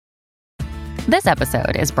This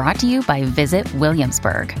episode is brought to you by Visit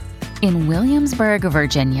Williamsburg. In Williamsburg,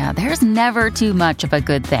 Virginia, there's never too much of a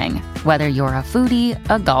good thing. Whether you're a foodie,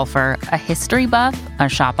 a golfer, a history buff, a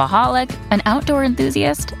shopaholic, an outdoor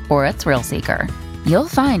enthusiast, or a thrill seeker, you'll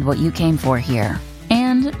find what you came for here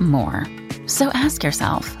and more. So ask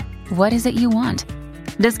yourself, what is it you want?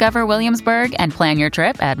 Discover Williamsburg and plan your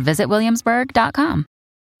trip at visitwilliamsburg.com.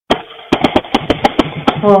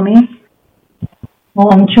 רומי,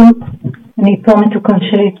 רומצ'ו, אני פה מתוקה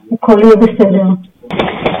שלי, הכל יהיה בסדר.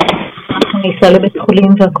 אני אסע לבית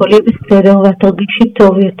חולים והכל יהיה בסדר ואת תרגישי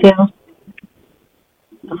טוב יותר.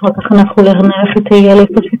 אחר כך אנחנו נלך לטייל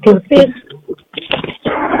איפה שתרצי.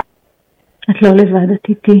 את לא לבד, את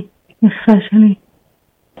איתי, יפה שלי.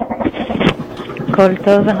 הכל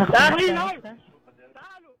טוב, אנחנו...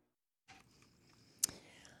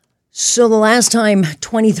 So the last time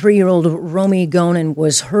 23-year-old Romi Gonen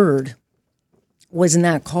was heard was in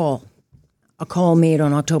that call, a call made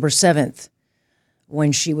on October 7th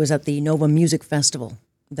when she was at the Nova Music Festival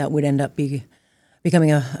that would end up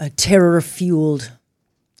becoming a terror-fueled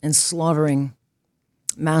and slaughtering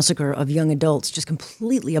massacre of young adults, just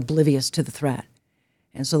completely oblivious to the threat.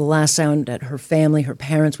 And so the last sound that her family, her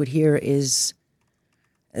parents would hear is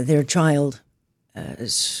their child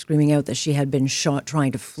screaming out that she had been shot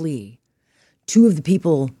trying to flee. Two of the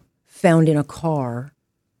people found in a car,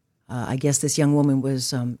 I guess this young woman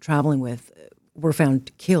was traveling with, were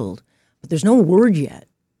found killed. But there's no word yet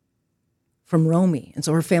from Romi. And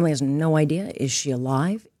so her family has no idea. Is she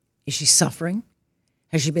alive? Is she suffering?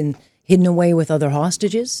 Has she been hidden away with other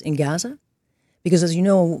hostages in Gaza? Because as you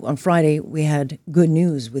know, on Friday, we had good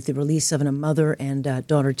news with the release of a mother and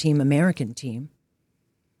daughter team, American team.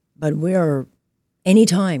 But we're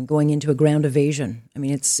anytime going into a ground invasion. I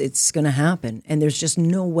mean, it's going to happen. And there's just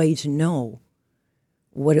no way to know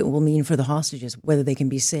what it will mean for the hostages, whether they can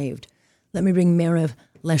be saved. Let me bring Merev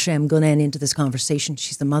Leshem Gonen into this conversation.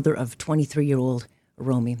 She's the mother of 23-year-old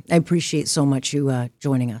Romi. I appreciate so much you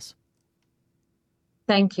joining us.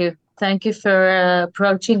 Thank you. Thank you for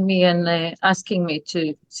approaching me and asking me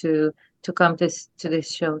to come to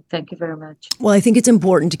this show. Thank you very much. Well, I think it's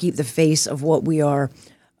important to keep the face of what we are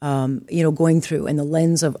going through and the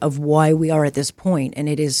lens of why we are at this point. And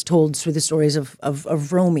it is told through the stories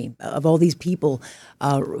of Romi, of all these people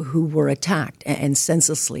who were attacked and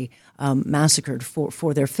senselessly massacred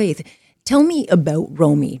for their faith. Tell me about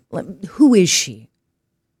Romi. Who is she?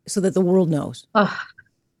 So that the world knows.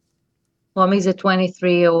 Romi's a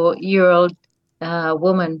 23-year-old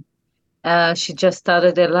woman. She just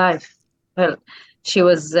started her life. Well, she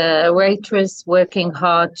was a waitress working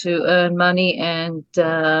hard to earn money and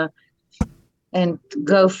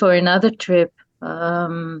go for another trip.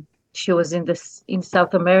 She was in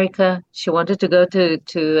South America. She wanted to go to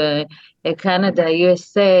Canada,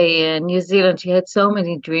 USA, and New Zealand. She had so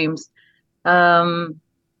many dreams.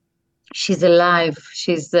 She's alive.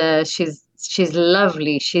 She's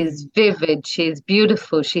lovely. She's vivid. She's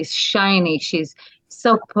beautiful. She's shiny. She's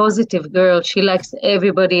so positive girl. She likes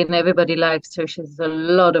everybody and everybody likes her. She has a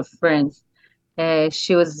lot of friends.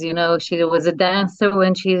 She was a dancer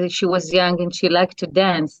when she was young and she liked to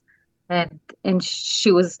dance. And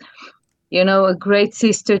she was, a great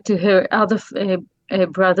sister to her other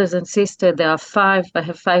brothers and sisters. There are 5. I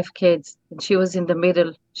have 5 kids. And she was in the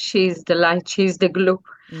middle. She's the light. She's the glue.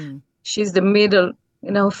 Mm. She's the middle,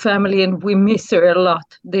 family. And we miss her a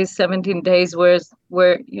lot. These 17 days were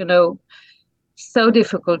so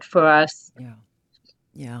difficult for us.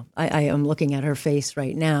 Yeah. I am looking at her face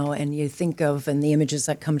right now, and you think of, and the images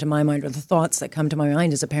that come to my mind, or the thoughts that come to my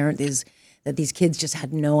mind as a parent, is that these kids just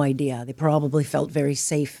had no idea. They probably felt very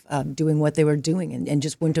safe doing what they were doing and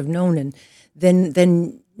just wouldn't have known. And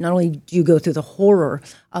then not only do you go through the horror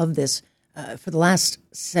of this, for the last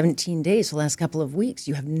 17 days, the last couple of weeks,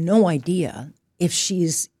 you have no idea if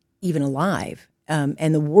she's even alive.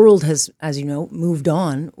 And the world has, as you know, moved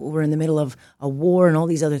on. We're in the middle of a war and all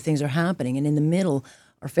these other things are happening. And in the middle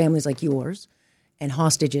are families like yours and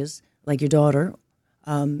hostages like your daughter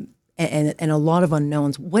and a lot of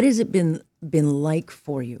unknowns. What has it been like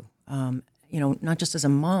for you, not just as a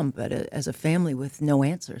mom, but as a family with no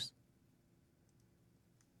answers?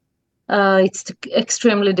 It's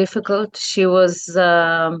extremely difficult. She was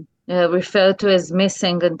referred to as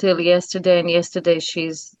missing until yesterday, and yesterday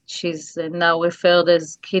she's now referred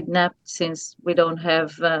as kidnapped, since we don't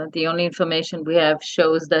have the only information we have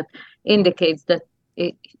indicates that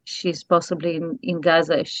she's possibly in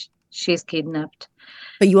Gaza. She's kidnapped.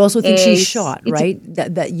 But you also think she's shot, right?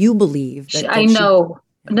 That you believe. I know.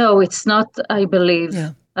 No, it's not. I believe.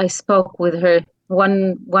 Yeah. I spoke with her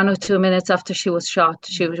one or 2 minutes after she was shot,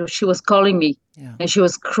 she was calling me, and she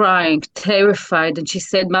was crying, terrified, and she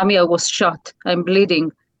said, "Mommy, I was shot. I'm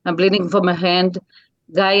bleeding. I'm bleeding from my hand."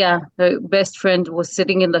 Gaia, her best friend, was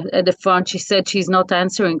sitting at the front. She said she's not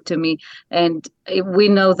answering to me, and we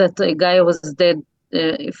know that Gaia was dead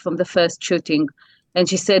from the first shooting. And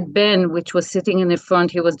she said Ben, which was sitting in the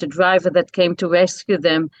front, he was the driver that came to rescue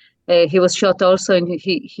them. He was shot also, and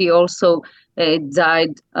he also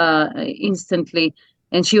died instantly.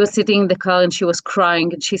 And she was sitting in the car and she was crying.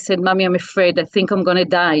 And she said, "Mommy, I'm afraid. I think I'm going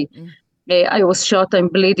to die. I was shot. I'm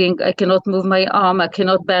bleeding. I cannot move my arm. I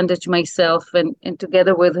cannot bandage myself." And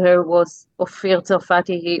together with her was Ofir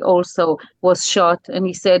Tzarfati. He also was shot. And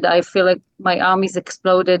he said, "I feel like my arm is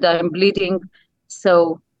exploded. I'm bleeding." So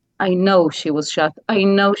I know she was shot. I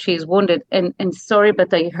know she's wounded. And sorry,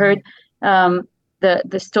 but I heard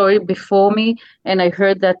the story before me, and I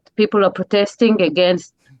heard that people are protesting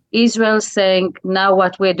against Israel, saying now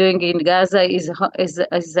what we're doing in Gaza is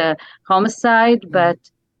a homicide. But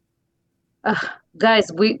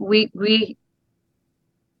guys, we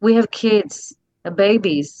have kids,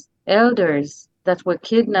 babies, elders that were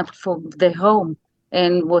kidnapped from their home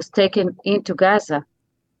and was taken into Gaza,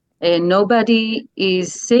 and nobody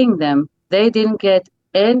is seeing them. They didn't get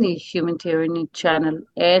any humanitarian channel,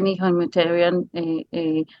 any humanitarian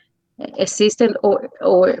assistant,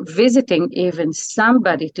 or visiting even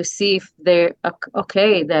somebody to see if they're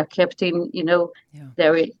okay. They're kept in,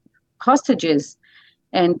 they're hostages,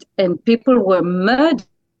 and people were murdered,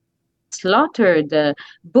 slaughtered,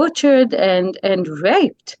 butchered, and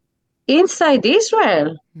raped inside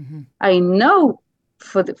Israel. I know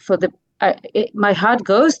my heart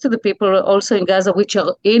goes to the people also in Gaza, which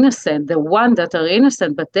are innocent, the ones that are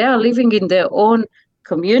innocent, but they are living in their own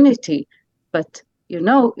community. But,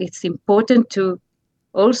 it's important to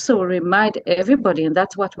also remind everybody, and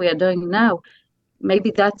that's what we are doing now.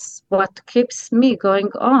 Maybe that's what keeps me going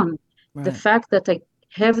on. Right. The fact that I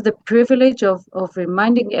have the privilege of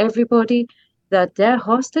reminding everybody that there are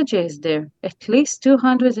hostages there, at least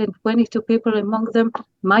 222 people, among them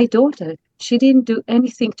my daughter. She didn't do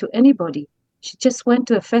anything to anybody. She just went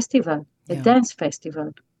to a festival, a dance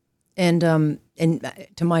festival. And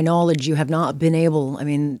to my knowledge, you have not been able,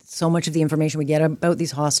 so much of the information we get about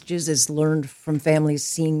these hostages is learned from families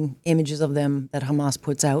seeing images of them that Hamas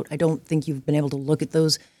puts out. I don't think you've been able to look at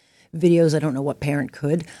those videos. I don't know what parent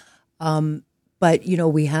could. But,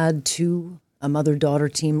 we had a mother-daughter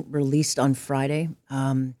team released on Friday.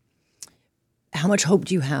 How much hope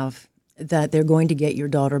do you have that they're going to get your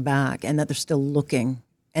daughter back and that they're still looking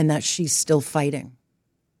and that she's still fighting?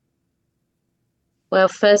 Well,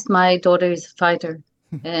 first, my daughter is a fighter,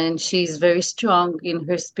 and she's very strong in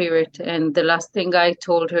her spirit. And the last thing I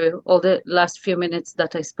told her, all the last few minutes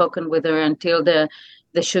that I spoken with her until the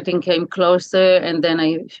shooting came closer, and then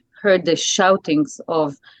I heard the shoutings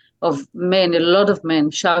of men, a lot of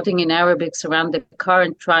men shouting in Arabic around the car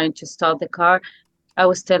and trying to start the car. I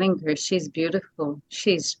was telling her, she's beautiful,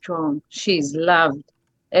 she's strong, she's loved.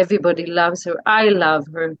 Everybody loves her. I love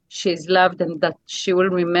her. She's loved, and that she will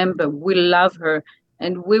remember. We love her,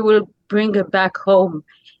 and we will bring her back home,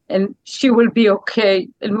 and she will be okay,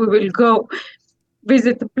 and we will go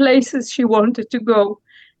visit the places she wanted to go.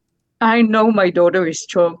 I know my daughter is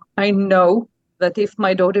strong. I know that if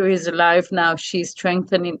my daughter is alive now, she's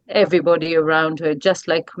strengthening everybody around her, just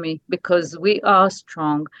like me, because we are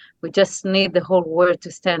strong. We just need the whole world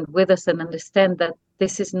to stand with us and understand that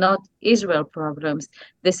this is not Israel problems.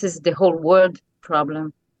 This is the whole world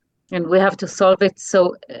problem. And we have to solve it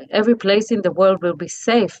so every place in the world will be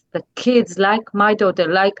safe. That kids like my daughter,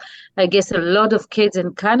 like I guess a lot of kids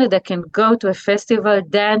in Canada, can go to a festival,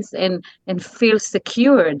 dance, and feel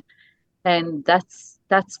secured. And that's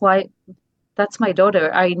why that's my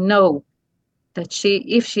daughter. I know that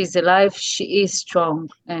if she's alive, she is strong,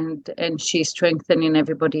 and she's strengthening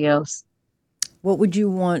everybody else. What would you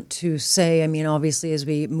want to say? Obviously, as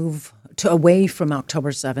we move away from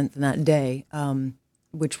October 7th and that day,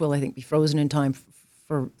 which will, I think, be frozen in time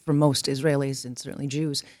for most Israelis and certainly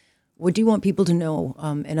Jews, what do you want people to know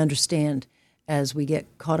and understand as we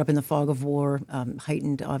get caught up in the fog of war,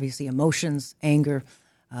 heightened, obviously, emotions, anger,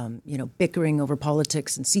 bickering over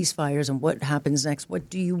politics and ceasefires and what happens next? What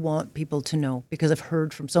do you want people to know? Because I've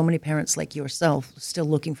heard from so many parents like yourself still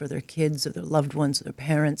looking for their kids or their loved ones or their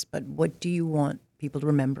parents, but what do you want people to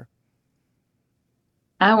remember?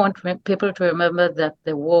 I want people to remember that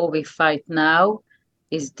the war we fight now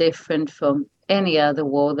is different from any other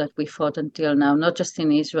war that we fought until now, not just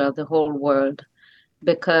in Israel, the whole world,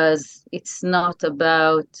 because it's not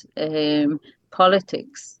about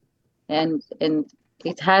politics. And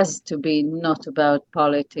it has to be not about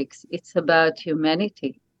politics. It's about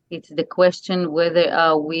humanity. It's the question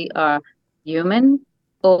whether we are human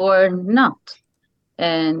or not.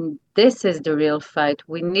 And this is the real fight.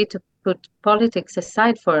 We need to put politics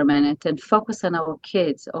aside for a minute and focus on our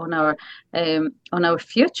kids, on our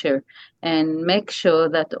future, and make sure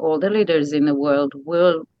that all the leaders in the world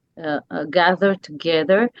will gather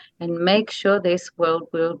together and make sure this world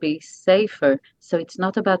will be safer. So it's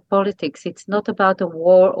not about politics. It's not about a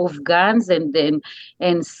war of guns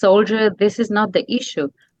and soldier. This is not the issue.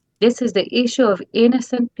 This is the issue of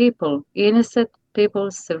innocent people,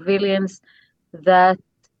 civilians that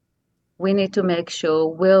we need to make sure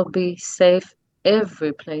will be safe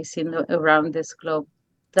every place around this globe.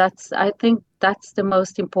 I think that's the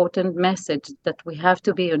most important message, that we have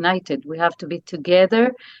to be united. We have to be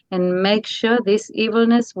together and make sure this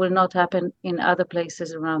evilness will not happen in other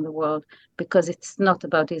places around the world, because it's not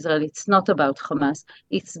about Israel. It's not about Hamas.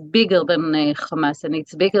 It's bigger than Hamas, and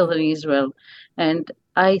it's bigger than Israel. And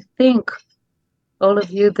I think all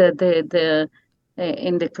of you, the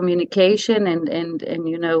in the communication and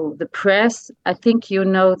you know, the press, I think you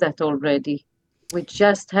know that already. We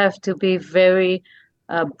just have to be very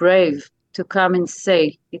brave to come and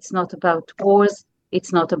say it's not about wars,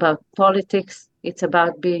 it's not about politics, it's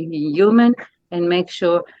about being human, and make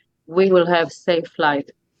sure we will have safe life.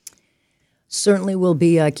 Certainly we'll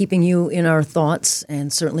be keeping you in our thoughts,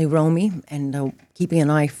 and certainly Romi, and keeping an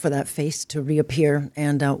eye for that face to reappear,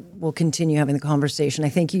 and we'll continue having the conversation. I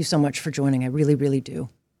thank you so much for joining. I really, really do.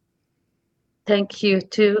 Thank you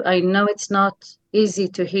too. I know it's not easy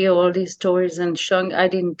to hear all these stories and showing. I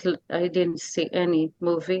didn't see any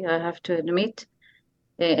movie, I have to admit.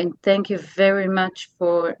 And thank you very much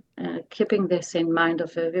for keeping this in mind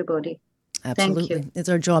of everybody. Absolutely. Thank you. It's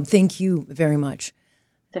our job. Thank you very much.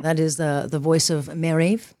 That is the voice of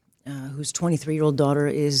Merev, whose 23-year-old daughter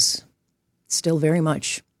is still very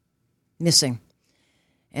much missing.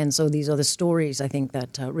 And so these are the stories, I think,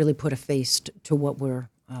 that really put a face to what we're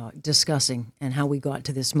discussing and how we got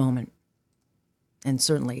to this moment. And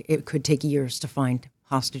certainly it could take years to find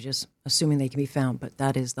hostages, assuming they can be found, but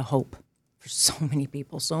that is the hope for so many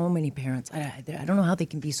people, so many parents. I don't know how they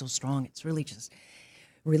can be so strong. It's really just,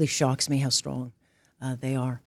 really shocks me how strong they are.